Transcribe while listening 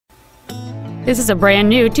This is a brand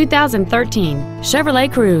new 2013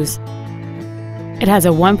 Chevrolet Cruze. It has a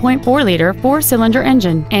 1.4-liter four-cylinder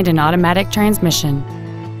engine and an automatic transmission.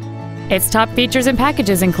 Its top features and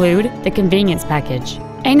packages include the convenience package,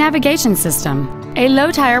 a navigation system, a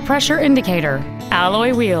low tire pressure indicator,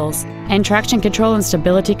 alloy wheels, and traction control and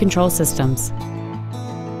stability control systems.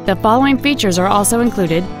 The following features are also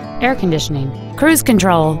included: air conditioning, cruise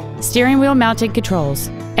control, steering wheel mounted controls,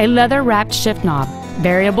 a leather-wrapped shift knob,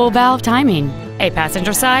 variable valve timing, a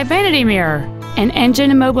passenger side vanity mirror, an engine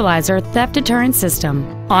immobilizer theft deterrent system,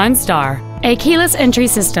 OnStar, a keyless entry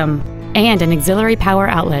system, and an auxiliary power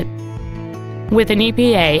outlet. With an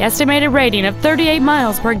EPA estimated rating of 38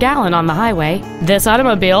 miles per gallon on the highway, this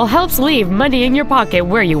automobile helps leave money in your pocket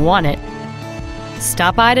where you want it.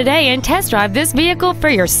 Stop by today and test drive this vehicle for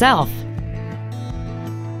yourself.